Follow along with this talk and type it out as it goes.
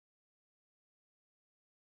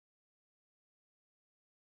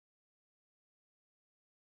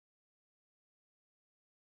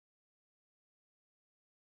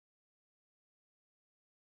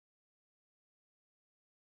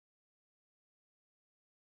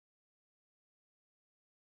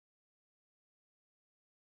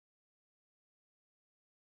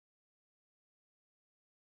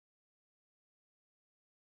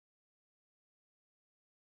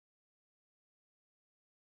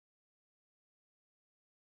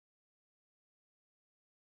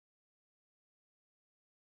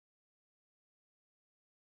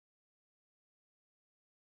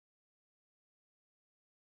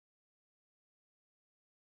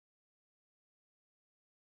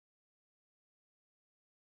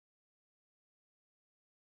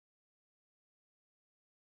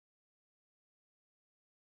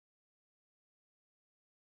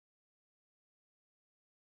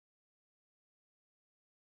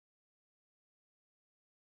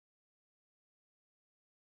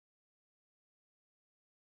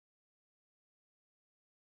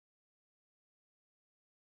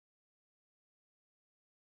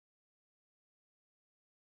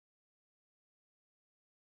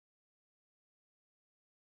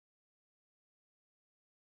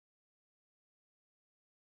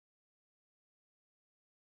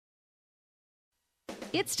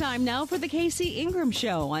It's time now for the KC Ingram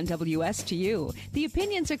Show on WSTU. The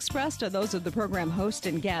opinions expressed are those of the program host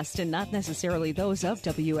and guest and not necessarily those of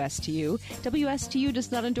WSTU. WSTU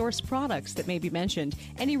does not endorse products that may be mentioned.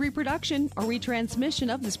 Any reproduction or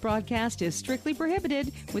retransmission of this broadcast is strictly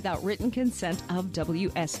prohibited without written consent of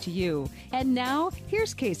WSTU. And now,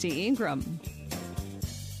 here's KC Ingram.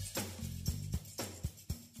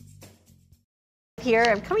 Here,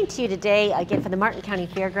 I'm coming to you today again from the Martin County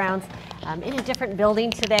Fairgrounds. I'm in a different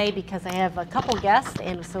building today because I have a couple guests,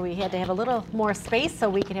 and so we had to have a little more space so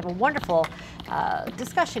we can have a wonderful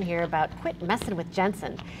discussion here about Quit Messen with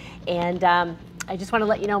Jensen. And I just want to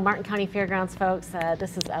let you know, Martin County Fairgrounds folks,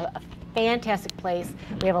 this is a fantastic place.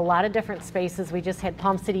 We have a lot of different spaces. We just had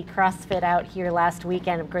Palm City CrossFit out here last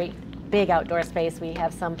weekend, a great big outdoor space. We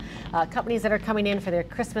have some companies that are coming in for their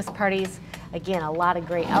Christmas parties. Again, a lot of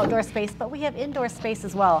great outdoor space, but we have indoor space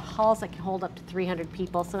as well, halls that can hold up to 300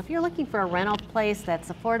 people. So if you're looking for a rental place that's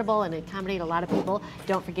affordable and accommodate a lot of people,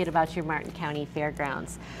 don't forget about your Martin County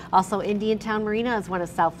Fairgrounds. Also, Indiantown Marina is one of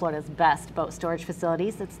South Florida's best boat storage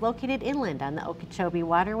facilities. It's located inland on the Okeechobee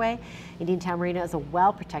Waterway. Indiantown Marina is a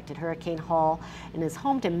well-protected hurricane hull and is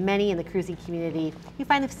home to many in the cruising community. You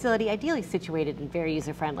find the facility ideally situated and very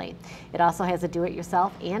user-friendly. It also has a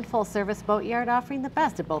do-it-yourself and full-service boat yard offering the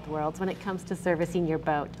best of both worlds when it comes to servicing your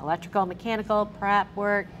boat. Electrical, mechanical, prep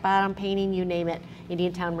work, bottom painting, you name it,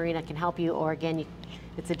 Indiantown Marina can help you, or again,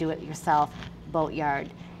 it's a do-it-yourself boat yard.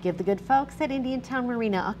 Give the good folks at Indiantown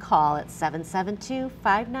Marina a call at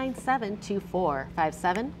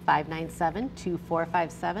 772-597-2457,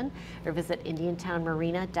 597-2457, or visit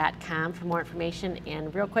indiantownmarina.com for more information.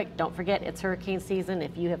 And real quick, don't forget, it's hurricane season.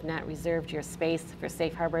 If you have not reserved your space for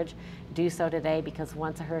safe harborage, do so today, because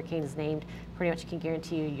once a hurricane is named, pretty much can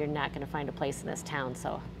guarantee you you're not going to find a place in this town.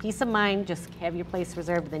 So peace of mind, just have your place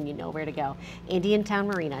reserved, then you know where to go.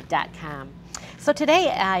 indiantownmarina.com. So today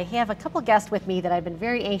I have a couple guests with me that I've been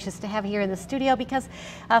very anxious to have here in the studio because,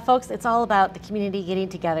 folks, it's all about the community getting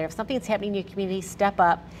together. If something's happening in your community, step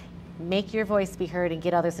up, make your voice be heard, and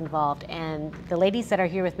get others involved. And the ladies that are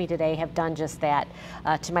here with me today have done just that.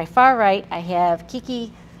 To my far right, I have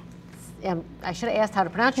KiKi. I should have asked how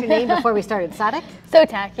to pronounce your name before we started. Sotek?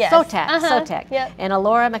 Sotek, yes. Sotek. Yep. And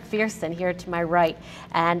Alaura McPherson here to my right.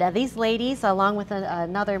 And these ladies, along with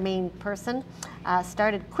another main person,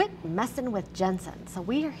 started Quit Messen with Jensen. So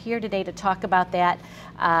we are here today to talk about that.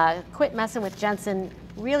 Quit Messen with Jensen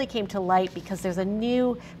really came to light because there's a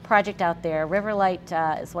new project out there.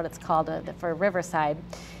 Riverlight is what it's called for Riverside.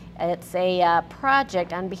 It's a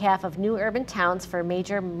project on behalf of New Urban Towns for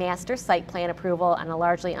major master site plan approval on a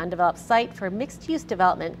largely undeveloped site for mixed-use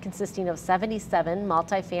development consisting of 77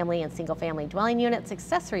 multifamily and single-family dwelling units,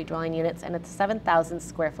 accessory dwelling units, and a 7,000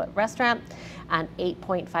 square foot restaurant on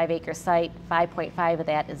 8.5 acre site. 5.5 of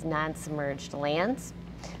that is non-submerged lands,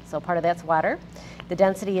 so part of that's water. The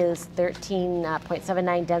density is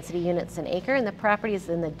 13.79 density units an acre, and the property is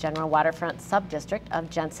in the general waterfront subdistrict of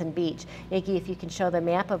Jensen Beach. Nikki, if you can show the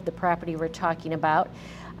map of the property we're talking about.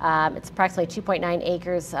 It's approximately 2.9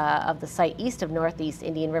 acres of the site east of Northeast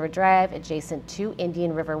Indian River Drive, adjacent to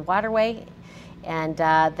Indian River Waterway, and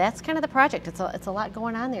that's kind of the project. It's a lot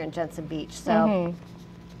going on there in Jensen Beach. So,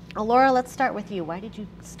 Laura, let's start with you. Why did you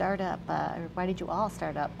start up, or why did you all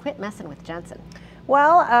start up Quit Messen with Jensen?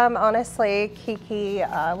 Well, honestly, KiKi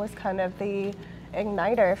was kind of the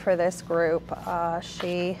igniter for this group.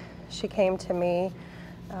 She came to me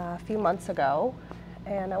a few months ago,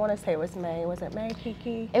 and I want to say it was May. Was it May,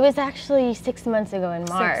 KiKi? It was actually 6 months ago in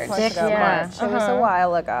March. 6 months ago, March. It was a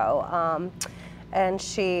while ago. And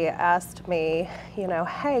she asked me, you know,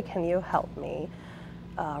 hey, can you help me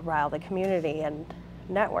rile the community and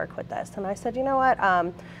network with this? And I said, you know what?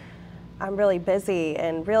 I'm really busy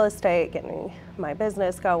in real estate, getting my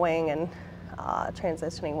business going and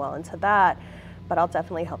transitioning well into that, but I'll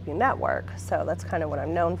definitely help you network. So that's kind of what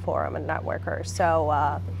I'm known for. I'm a networker. So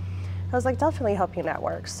I was like, definitely help you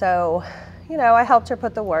network. So, you know, I helped her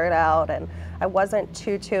put the word out, and I wasn't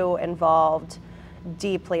too involved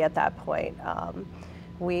deeply at that point.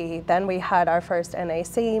 We had our first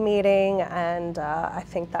NAC meeting, and I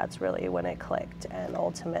think that's really when it clicked, and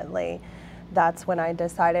ultimately that's when I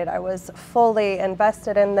decided I was fully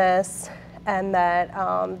invested in this, and that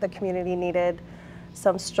the community needed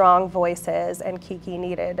some strong voices, and KiKi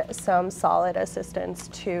needed some solid assistance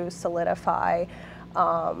to solidify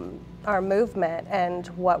our movement and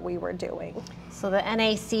what we were doing. So the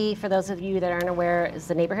NAC, for those of you that aren't aware, is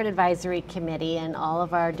the Neighborhood Advisory Committee, and all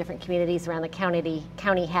of our different communities around the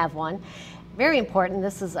county have one. Very important.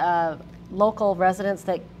 This is local residents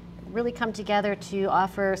that really come together to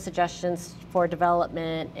offer suggestions for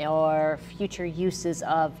development or future uses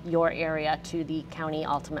of your area to the county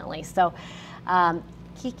ultimately. So,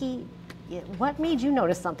 KiKi, what made you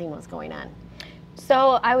notice something was going on?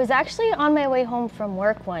 So I was actually on my way home from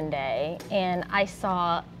work one day, and I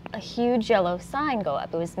saw a huge yellow sign go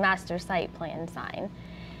up. It was master site plan sign.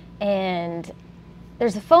 And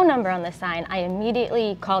there's a phone number on the sign. I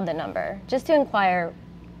immediately called the number just to inquire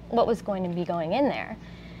what was going to be going in there.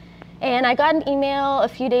 And I got an email a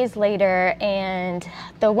few days later, and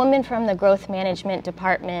the woman from the growth management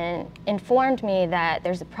department informed me that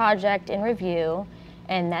there's a project in review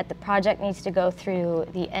and that the project needs to go through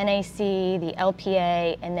the NAC, the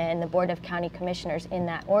LPA, and then the Board of County Commissioners in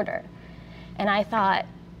that order. And I thought,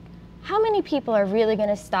 how many people are really going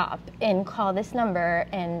to stop and call this number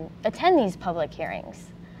and attend these public hearings?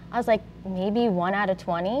 I was like, maybe 1 out of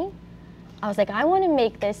 20. I was like, I want to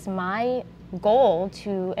make this my goal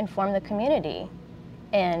to inform the community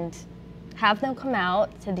and have them come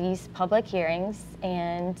out to these public hearings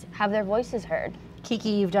and have their voices heard.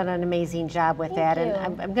 KiKi, you've done an amazing job with that,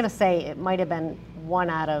 and I'm going to say it might have been 1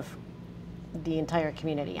 out of the entire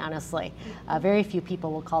community, honestly. Very few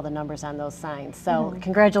people will call the numbers on those signs. So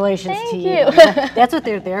congratulations to you. That's what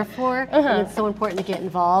they're there for. And it's so important to get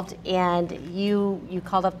involved. And you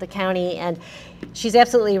called up the county, and she's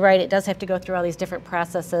absolutely right. It does have to go through all these different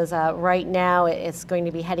processes. Right now, it's going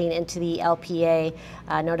to be heading into the LPA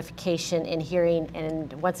notification and hearing.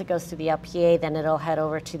 And once it goes through the LPA, then it'll head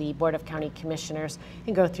over to the Board of County Commissioners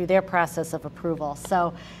and go through their process of approval.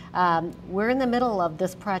 So we're in the middle of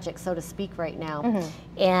this project, so to speak, right now.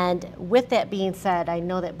 And with that being said, I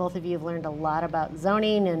know that both of you have learned a lot about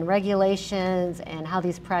zoning and regulations and how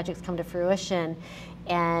these projects come to fruition.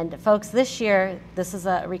 And folks, this year, this is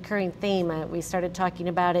a recurring theme. We started talking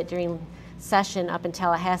about it during session up in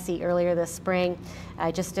Tallahassee earlier this spring.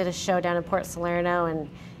 I just did a show down in Port Salerno, and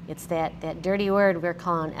it's that dirty word we're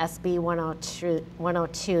calling SB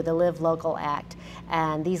 102, the Live Local Act.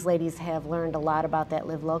 And these ladies have learned a lot about that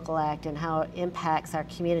Live Local Act and how it impacts our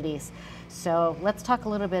communities. So let's talk a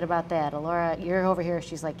little bit about that. Alaura, you're over here.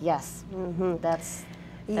 She's like, yes, that's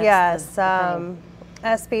yes.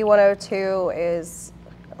 SB 102 is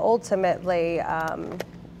ultimately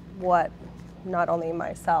what not only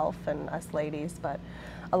myself and us ladies, but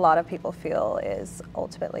a lot of people feel is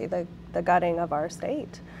ultimately the gutting of our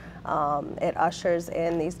state. It ushers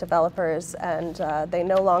in these developers, and they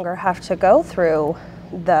no longer have to go through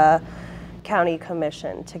the county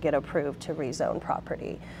commission to get approved to rezone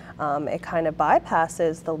property. It kind of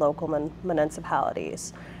bypasses the local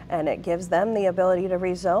municipalities, and it gives them the ability to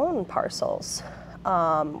rezone parcels,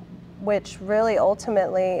 which really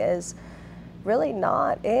ultimately is really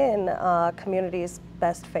not in communities'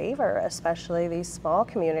 best favor, especially these small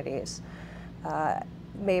communities.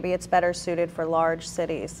 Maybe it's better suited for large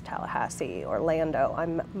cities, Tallahassee,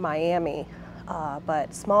 Orlando, Miami,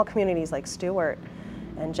 but small communities like Stewart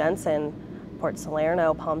and Jensen, Port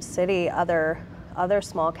Salerno, Palm City, other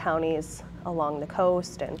small counties along the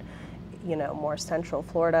coast and more central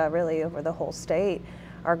Florida, really over the whole state,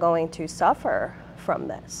 are going to suffer from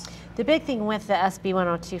this. The big thing with the SB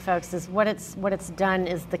 102, folks, is what it's done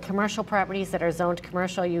is the commercial properties that are zoned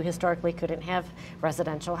commercial, you historically couldn't have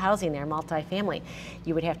residential housing there, multifamily.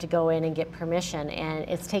 You would have to go in and get permission, and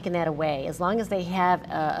it's taken that away. As long as they have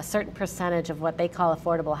a certain percentage of what they call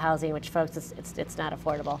affordable housing, which, folks, it's not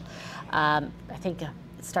affordable. I think it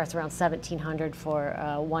starts around $1,700 for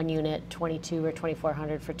one unit, $2,200 or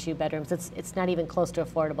 $2,400 for 2 bedrooms. It's not even close to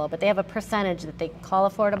affordable, but they have a percentage that they call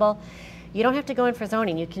affordable. You don't have to go in for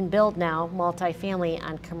zoning. You can build now multifamily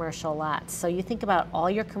on commercial lots. So you think about all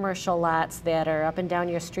your commercial lots that are up and down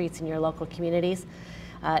your streets in your local communities.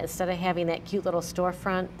 Instead of having that cute little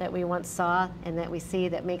storefront that we once saw and that we see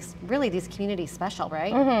that makes really these communities special,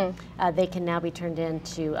 right? They can now be turned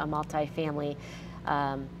into a multifamily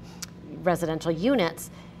residential units.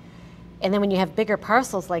 And then when you have bigger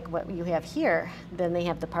parcels like what you have here, then they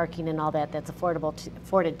have the parking and all that that's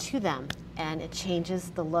afforded to them. And it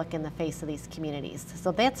changes the look and the face of these communities.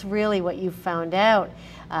 So that's really what you found out.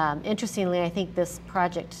 Interestingly, I think this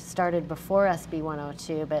project started before SB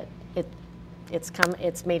 102, but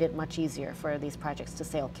it's made it much easier for these projects to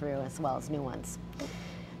sail through as well as new ones.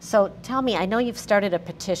 So tell me, I know you've started a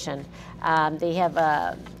petition. They have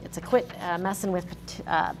it's a Quit Messen with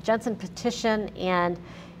Jensen petition, and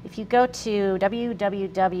if you go to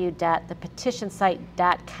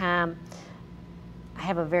www.thepetitionsite.com, I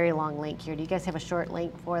have a very long link here. Do you guys have a short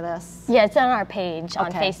link for this? Yeah, it's on our page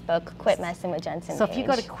on Facebook, Quit Messen with Jensen Beach. So if you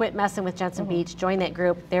go to Quit Messen with Jensen Beach, join that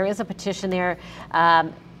group. There is a petition there.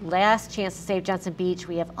 last chance to save Jensen Beach.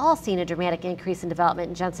 We have all seen a dramatic increase in development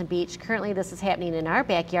in Jensen Beach. Currently, this is happening in our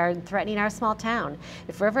backyard and threatening our small town.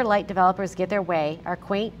 If River Light developers get their way, our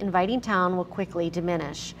quaint, inviting town will quickly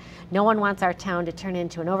diminish. No one wants our town to turn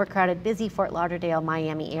into an overcrowded, busy Fort Lauderdale,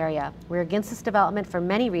 Miami area. We're against this development for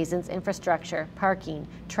many reasons: infrastructure, parking,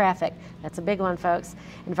 traffic, that's a big one, folks,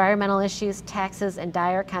 environmental issues, taxes, and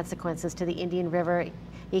dire consequences to the Indian River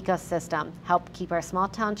ecosystem. Help keep our small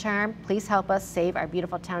town charm. Please help us save our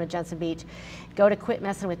beautiful town of Jensen Beach. Go to Quit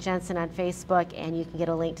Messen with Jensen on Facebook and you can get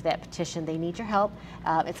a link to that petition. They need your help.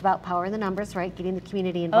 It's about power in the numbers, right? Getting the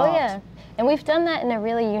community involved. Oh yeah, and we've done that in a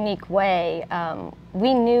really unique way.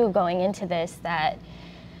 We knew going into this that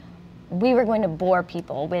we were going to bore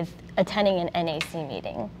people with attending an NAC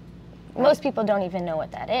meeting. Right. Most people don't even know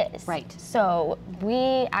what that is. Right. So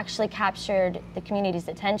we actually captured the community's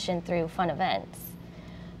attention through fun events.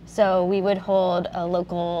 So we would hold a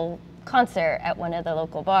local concert at one of the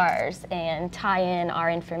local bars and tie in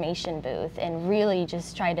our information booth and really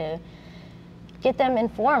just try to get them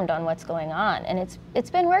informed on what's going on, and it's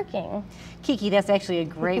been working. KiKi, that's actually a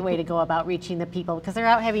great way to go about reaching the people because they're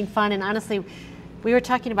out having fun, and honestly, we were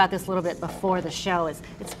talking about this a little bit before the show.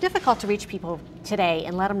 It's difficult to reach people today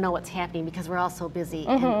and let them know what's happening because we're all so busy.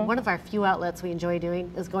 And one of our few outlets we enjoy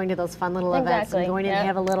doing is going to those fun little events and going in and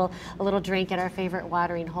have a little drink at our favorite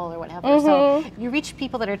watering hole or whatever. So you reach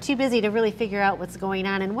people that are too busy to really figure out what's going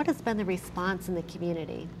on. And what has been the response in the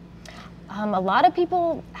community? A lot of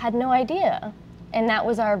people had no idea, and that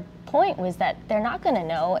was our point, was that they're not going to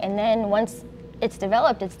know. And then once it's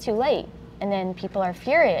developed, it's too late. And then people are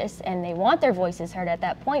furious and they want their voices heard at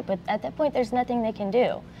that point, but at that point there's nothing they can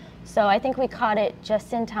do. So I think we caught it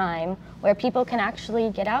just in time where people can actually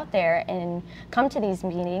get out there and come to these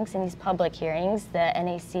meetings and these public hearings, the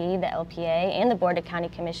NAC, the LPA, and the Board of County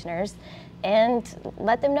Commissioners, and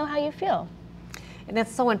let them know how you feel. And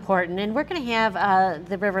that's so important. And we're going to have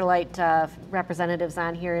the River Light representatives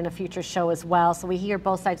on here in a future show as well, so we hear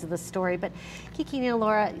both sides of the story. But KiKi and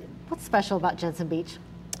Alaura, what's special about Jensen Beach?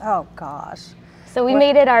 Oh gosh. So we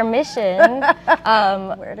made it our mission.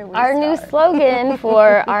 Where do we our start? new slogan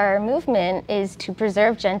for our movement is to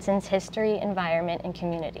preserve Jensen's history, environment, and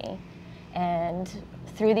community. And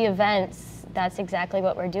through the events, that's exactly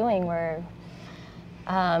what we're doing. We're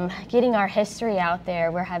getting our history out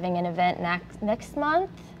there. We're having an event next month.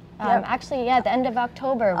 Actually, at the end of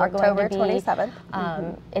October, we're going to be,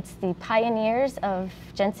 27th. It's the Pioneers of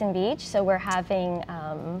Jensen Beach, so we're having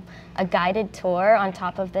a guided tour on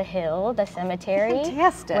top of the hill, the cemetery,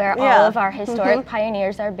 Fantastic. where all of our historic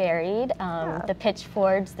pioneers are buried. The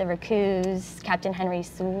Pitchfords, the Raccoos, Captain Henry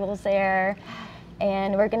Sewell's there.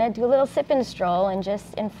 And we're going to do a little sip and stroll and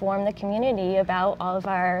just inform the community about all of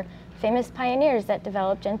our famous pioneers that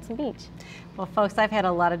developed Jensen Beach. Well, folks, I've had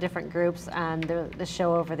a lot of different groups on the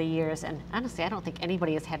show over the years, and honestly, I don't think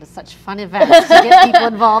anybody has had such fun events to get people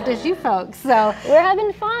involved as you folks. So we're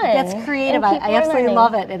having fun. That's creative. I absolutely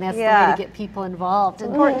love it, and that's the way to get people involved. It's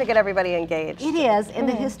important to get everybody engaged. It is, and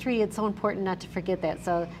the history, it's so important not to forget that.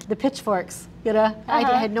 So the Pitchforks, you know,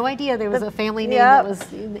 I had no idea there was a family name that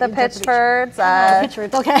was in the Pitchfords. The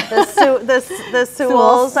Pitchfords, okay. The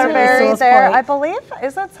Sewells are buried Sewell's there. Point. I believe,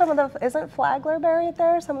 isn't Flagler buried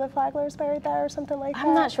there? Some of the Flaglers buried there or something like that?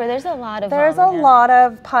 I'm not sure. There's a lot of There's a lot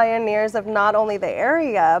of pioneers of not only the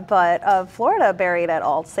area, but of Florida buried at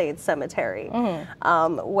All Saints Cemetery,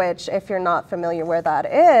 which, if you're not familiar where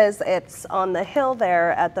that is, it's on the hill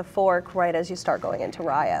there at the fork right as you start going into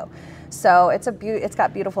Rio. So it's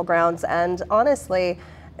got beautiful grounds, and honestly,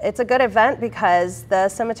 it's a good event because the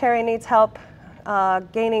cemetery needs help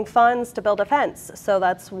gaining funds to build a fence. So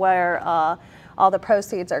that's where all the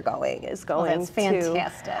proceeds are going, to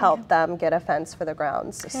help them get a fence for the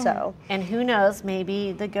grounds. So, and who knows,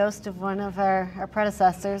 maybe the ghost of one of our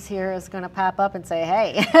predecessors here is going to pop up and say,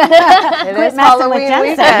 hey, it is Halloween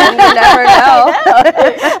weekend, you never know.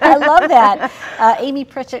 I love that. Amy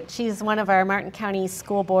Pritchett, she's one of our Martin County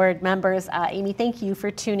School Board members. Amy, thank you for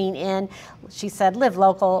tuning in. She said live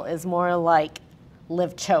local is more like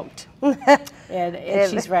live choked. and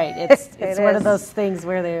she's right. It's one of those things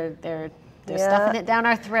where they're stuffing it down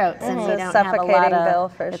our throats, and we don't have a suffocating lot of bill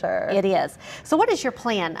for sure. It is. So, what is your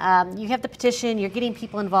plan? You have the petition. You're getting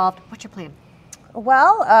people involved. What's your plan?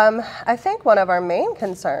 Well, I think one of our main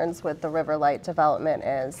concerns with the River Light development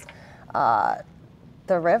is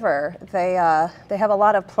the river. They have a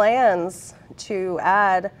lot of plans to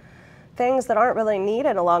add things that aren't really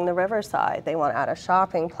needed along the riverside. They want to add a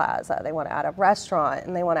shopping plaza. They want to add a restaurant,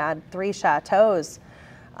 and they want to add 3 chateaus.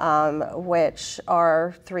 Which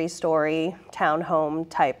are 3-story townhome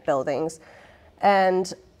type buildings.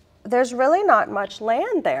 And there's really not much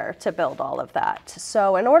land there to build all of that.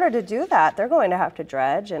 So in order to do that, they're going to have to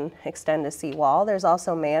dredge and extend a seawall. There's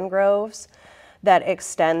also mangroves that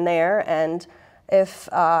extend there. And if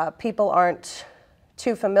people aren't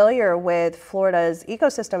too familiar with Florida's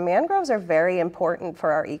ecosystem, mangroves are very important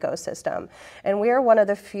for our ecosystem. And we are one of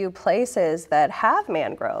the few places that have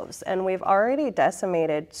mangroves, and we've already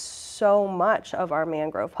decimated so much of our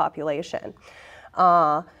mangrove population.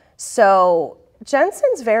 So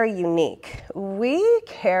Jensen's very unique. We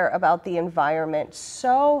care about the environment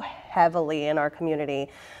so heavily in our community.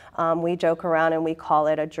 We joke around and we call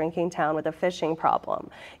it a drinking town with a fishing problem.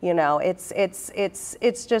 You know, it's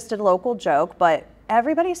just a local joke, but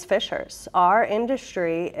everybody's fishers. Our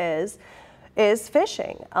industry is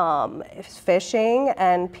fishing. Fishing,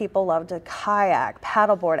 and people love to kayak,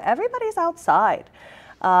 paddleboard. Everybody's outside.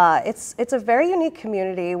 It's a very unique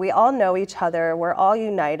community. We all know each other. We're all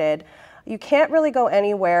united. You can't really go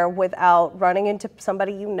anywhere without running into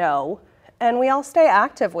somebody you know, and we all stay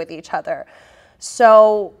active with each other.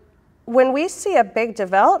 So when we see a big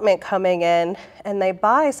development coming in and they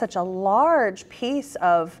buy such a large piece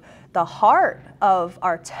of the heart of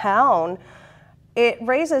our town, it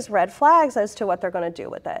raises red flags as to what they're going to do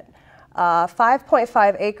with it.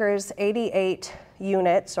 5.5 acres, 88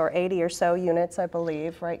 units, or 80 or so units, I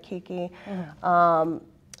believe, right, KiKi? Mm-hmm.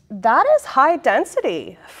 That is high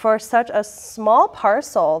density for such a small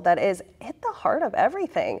parcel that is at the heart of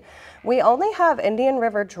everything. We only have Indian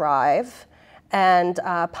River Drive and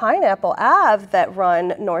Pineapple Ave that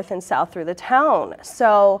run north and south through the town.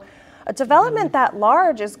 So a development that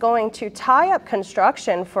large is going to tie up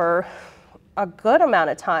construction for a good amount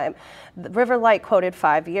of time. River Light quoted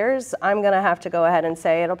 5 years. I'm going to have to go ahead and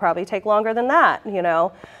say it'll probably take longer than that, you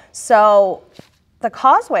know. So the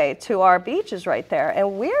causeway to our beach is right there,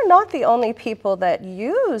 and we're not the only people that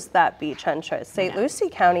use that beach entrance. St. Lucie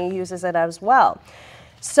County uses it as well.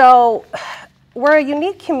 So we're a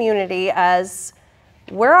unique community, as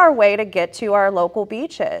we're our way to get to our local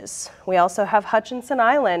beaches. We also have Hutchinson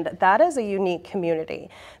Island. That is a unique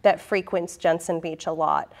community that frequents Jensen Beach a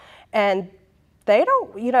lot. And they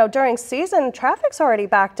don't, you know, during season, traffic's already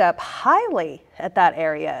backed up highly at that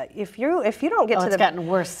area. If you don't get to it's gotten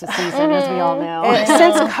worse this season, as we all know.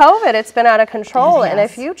 Since COVID, it's been out of control. Yes. And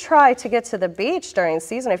if you try to get to the beach during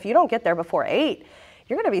season, if you don't get there before 8,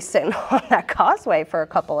 you're going to be sitting on that causeway for a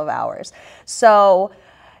couple of hours. So,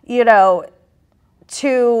 you know,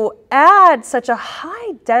 to add such a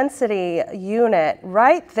high density unit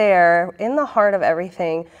right there in the heart of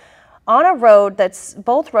everything, on a road that's,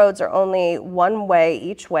 both roads are only one way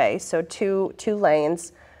each way, so two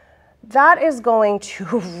lanes, that is going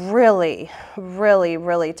to really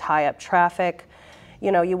tie up traffic.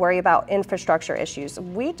 You know, you worry about infrastructure issues.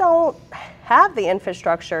 We don't have the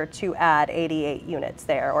infrastructure to add 88 units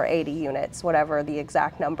there, or 80 units, whatever the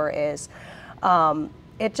exact number is.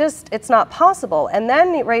 It's not possible. And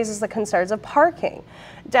then it raises the concerns of parking.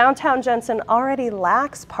 Downtown Jensen already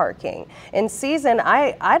lacks parking. In season,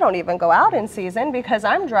 I don't even go out in season because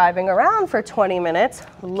I'm driving around for 20 minutes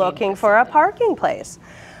looking for a parking place.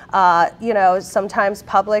 You know, sometimes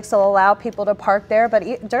Publix will allow people to park there,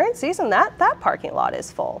 but during season, that parking lot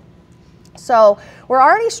is full. So we're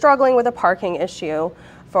already struggling with a parking issue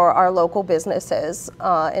for our local businesses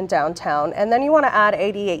in downtown. And then you want to add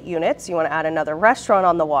 88 units, you want to add another restaurant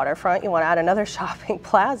on the waterfront, you want to add another shopping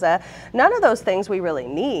plaza. None of those things we really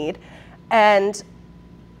need. And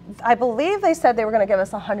I believe they said they were going to give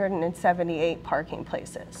us 178 parking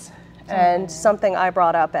places. And something I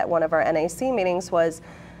brought up at one of our NAC meetings was,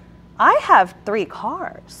 I have 3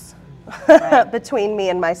 cars between me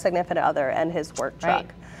and my significant other and his work truck.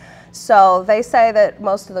 Right. So they say that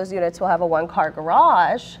most of those units will have a 1-car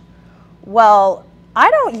garage. Well, I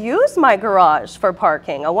don't use my garage for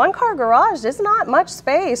parking. A 1-car garage is not much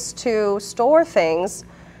space to store things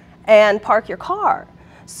and park your car.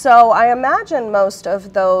 So I imagine most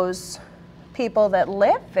of those people that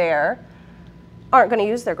live there aren't going to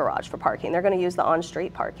use their garage for parking. They're going to use the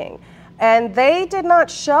on-street parking. And they did not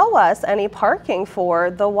show us any parking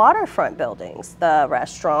for the waterfront buildings, the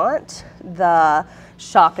restaurant, the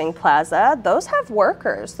shopping plaza. Those have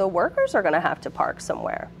workers. The workers are going to have to park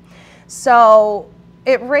somewhere. So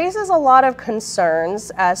it raises a lot of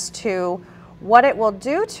concerns as to what it will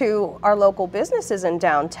do to our local businesses in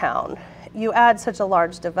downtown. You add such a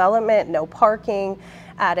large development, no parking,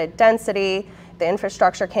 added density, the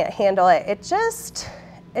infrastructure can't handle it. It just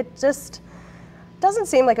doesn't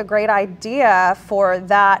seem like a great idea for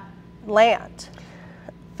that land.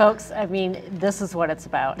 Folks, I mean, this is what it's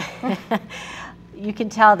about. you can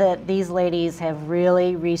tell that these ladies have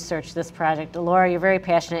really researched this project. Alaura, you're very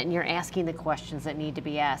passionate and you're asking the questions that need to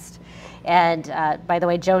be asked. And by the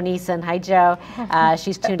way, Jo Neeson, hi Jo,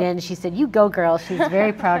 she's tuned in. She said, "You go, girl." She's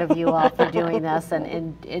very proud of you all for doing this.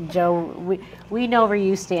 And Jo, we know where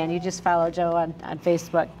you stand. You just follow Jo on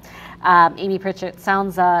Facebook. Amy Pritchett,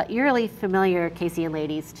 sounds eerily familiar, Casey and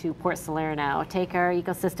ladies, to Port Salerno. Take our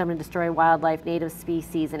ecosystem and destroy wildlife, native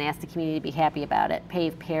species, and ask the community to be happy about it.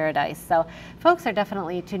 Pave paradise. So folks are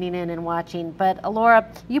definitely tuning in and watching. But Alaura,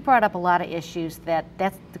 you brought up a lot of issues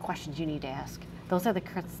that's the questions you need to ask. Those are the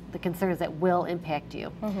concerns that will impact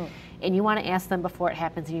you. Mm-hmm. And you want to ask them before it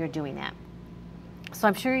happens, and you're doing that. So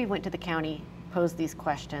I'm sure you went to the county, posed these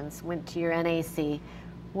questions, went to your NAC.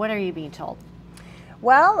 What are you being told?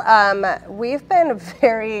 Well, we've been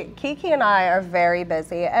KiKi and I are very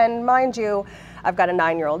busy. And mind you, I've got a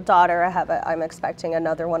 9-year-old daughter. I'm expecting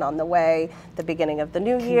another one on the way, the beginning of the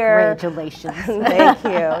new year. Congratulations. Thank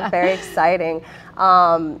you. Very exciting.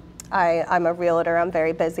 I'm a realtor. I'm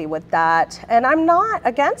very busy with that. And I'm not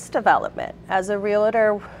against development. As a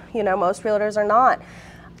realtor, you know, most realtors are not.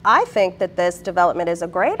 I think that this development is a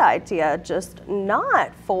great idea, just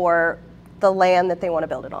not for the land that they want to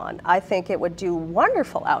build it on. I think it would do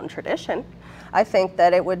wonderful out in Tradition. I think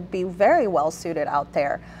that it would be very well suited out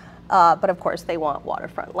there. But of course, they want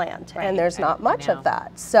waterfront land, and there's not much of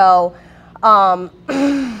that. So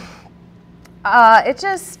it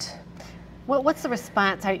just... What's the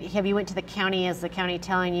response? Have you went to the county? Is the county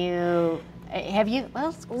telling you? Have you?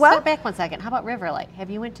 Well, step back one second. How about Riverlight? Have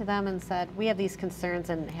you went to them and said, we have these concerns,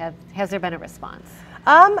 and has there been a response?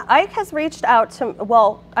 Ike has reached out to,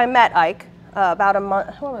 well, I met Ike about a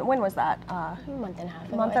month, when was that? A month and a half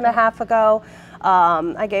ago. A month and a half ago.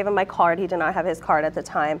 I gave him my card. He did not have his card at the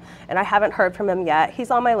time, and I haven't heard from him yet.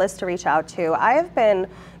 He's on my list to reach out to. I have been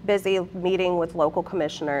busy meeting with local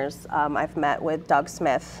commissioners. I've met with Doug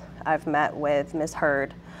Smith. I've met with Ms.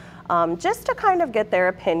 Hurd, just to kind of get their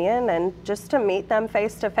opinion and just to meet them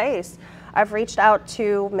face to face. I've reached out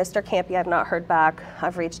to Mr. Campy. I've not heard back.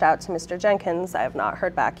 I've reached out to Mr. Jenkins. I have not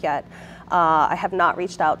heard back yet. I have not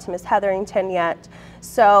reached out to Ms. Hetherington yet.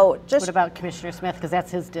 So just... What about Commissioner Smith, because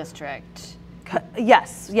that's his district?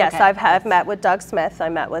 Yes, okay. I've met with Doug Smith. I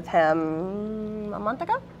met with him a month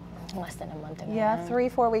ago? Less than a month ago. Yeah,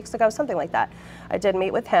 3-4 weeks ago, something like that. I did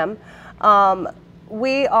meet with him.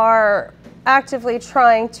 We are actively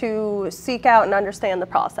trying to seek out and understand the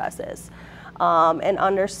processes and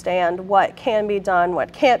understand what can be done,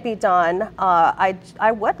 what can't be done.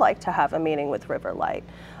 I would like to have a meeting with Riverlight,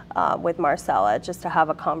 with Marcella, just to have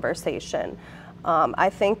a conversation. I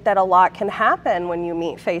think that a lot can happen when you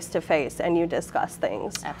meet face to face and you discuss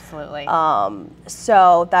things. Absolutely.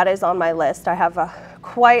 So that is on my list. I have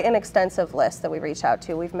quite an extensive list that we reach out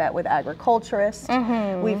to. We've met with agriculturists,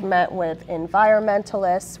 we've met with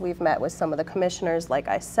environmentalists, we've met with some of the commissioners, like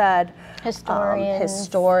I said.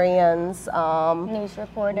 Historians. News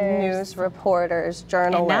reporters,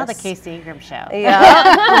 journalists. And now the Casey Ingram Show.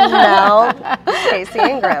 Yeah, now Casey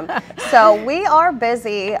Ingram. So we are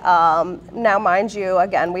busy. Now, mind you,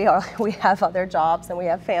 again, we have other jobs and we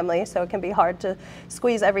have family, so it can be hard to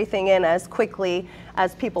squeeze everything in as quickly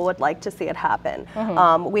as people would like to see it happen.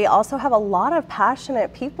 We also have a lot of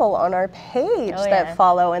passionate people on our page that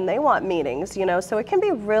follow, and they want meetings, you know, so it can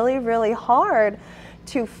be really, really hard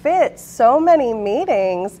to fit so many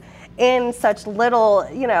meetings in such little,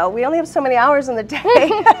 you know, we only have so many hours in the day.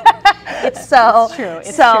 It's true.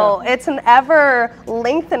 It's an ever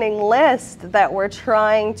lengthening list that we're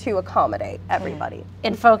trying to accommodate everybody.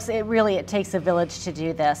 And folks, it takes a village to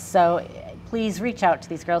do this. So please reach out to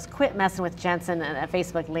these girls. Quit Messing with Jensen and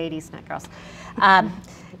Facebook, ladies, not girls.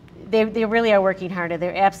 They really are working harder.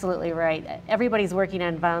 They're absolutely right. Everybody's working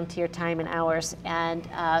on volunteer time and hours, and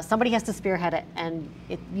somebody has to spearhead it, and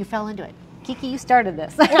you fell into it. KiKi, you started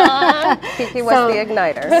this. KiKi was the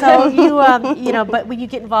igniter. So you know, but when you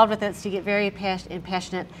get involved with it, so you get very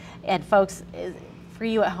passionate. And folks, for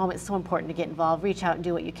you at home, it's so important to get involved. Reach out and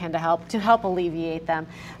do what you can to help alleviate them.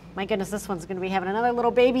 My goodness, this one's going to be having another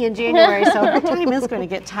little baby in January, so her time is going to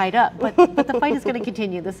get tied up. But the fight is going to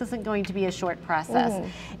continue. This isn't going to be a short process.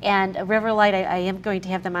 And Riverlight, I am going to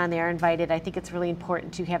have them on. They are invited. I think it's really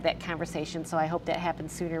important to have that conversation, so I hope that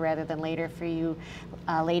happens sooner rather than later for you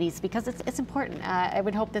ladies, because it's important. I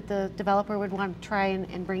would hope that the developer would want to try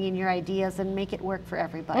and bring in your ideas and make it work for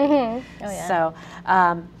everybody. Oh, yeah. So,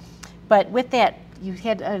 but with that, you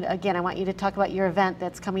had, again, I want you to talk about your event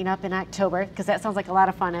that's coming up in October, because that sounds like a lot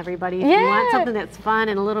of fun, everybody. If you want something that's fun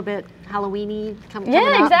and a little bit Halloween coming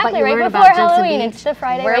up, exactly, but you right learn before about Jensen Halloween. Beach. It's the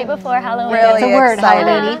Friday right before Halloween. Really It's a word,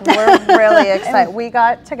 excited. We're really excited. We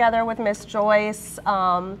got together with Miss Joyce.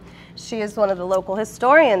 She is one of the local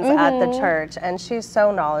historians at the church, and she's so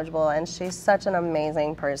knowledgeable, and she's such an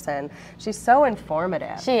amazing person. She's so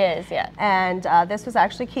informative. She is, yeah. And this was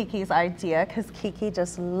actually KiKi's idea, because KiKi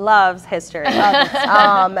just loves history.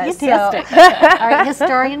 Fantastic. All right,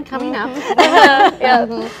 historian coming up.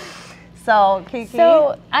 So, KiKi.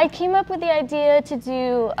 So I came up with the idea to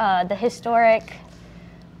do the historic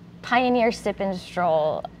Pioneer Sip and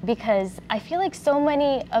Stroll, because I feel like so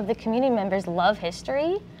many of the community members love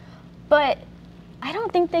history, but I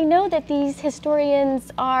don't think they know that these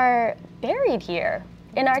historians are buried here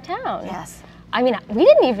in our town. Yes. I mean, we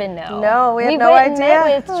didn't even know. No, we had We no went and idea.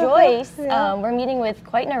 met with Joyce. Yeah. We're meeting with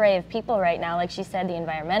quite an array of people right now. Like she said, the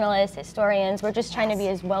environmentalists, historians. We're just trying to be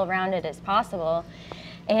as well-rounded as possible.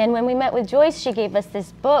 And when we met with Joyce, she gave us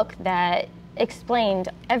this book that explained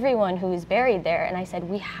everyone who's buried there. And I said,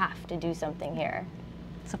 we have to do something here.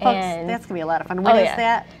 So folks, that's going to be a lot of fun. When is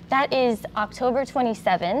that? That is October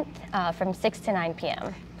 27th from 6 to 9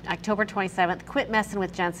 p.m. October 27th, Quit Messen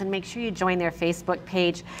with Jensen. Make sure you join their Facebook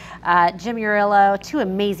page. Jim Urillo, two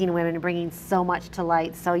amazing women bringing so much to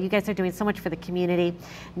light. So you guys are doing so much for the community.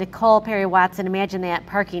 Nicole Perry-Watson, imagine that,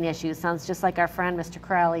 parking issues. Sounds just like our friend, Mr.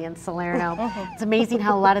 Crowley in Salerno. It's amazing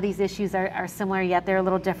how a lot of these issues are similar, yet they're a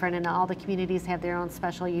little different, and all the communities have their own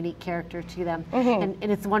special, unique character to them. And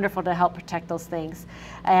it's wonderful to help protect those things.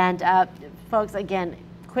 And folks, again,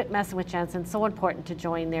 Quit Messen with Jensen. So important to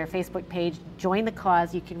join their Facebook page. Join the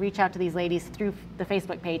cause. You can reach out to these ladies through the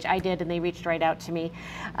Facebook page. I did, and they reached right out to me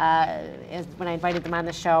when I invited them on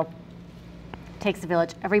the show. Takes a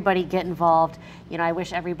village. Everybody get involved. You know, I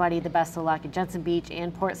wish everybody the best of luck at Jensen Beach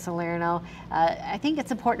and Port Salerno. I think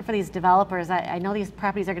it's important for these developers. I know these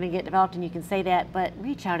properties are going to get developed, and you can say that, but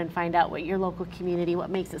reach out and find out what your local community, what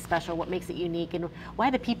makes it special, what makes it unique, and why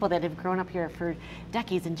the people that have grown up here for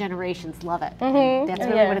decades and generations love it. That's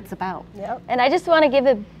really what it's about. Yep. And I just want to give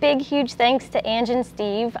a big, huge thanks to Ange and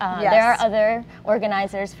Steve. There are other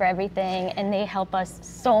organizers for everything, and they help us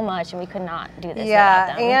so much, and we could not do this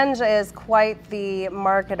without them. Ange is quite the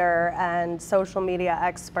marketer and social media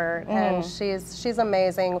expert, and she's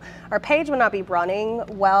amazing. Our page would not be running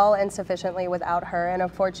well and sufficiently without her, and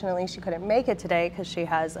unfortunately she couldn't make it today because she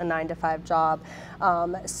has a 9-to-5 job.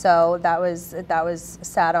 So that was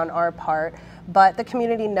sad on our part. But the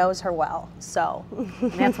community knows her well, so.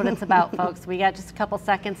 And that's what it's about, folks. We got just a couple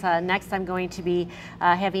seconds. Next, I'm going to be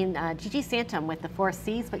having Gigi Santum with the 4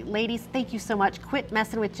 C's. But ladies, thank you so much. Quit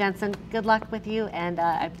Messen with Jensen. Good luck with you, and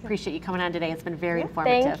I appreciate you coming on today. It's been very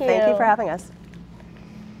informative. Thank you. Thank you for having us.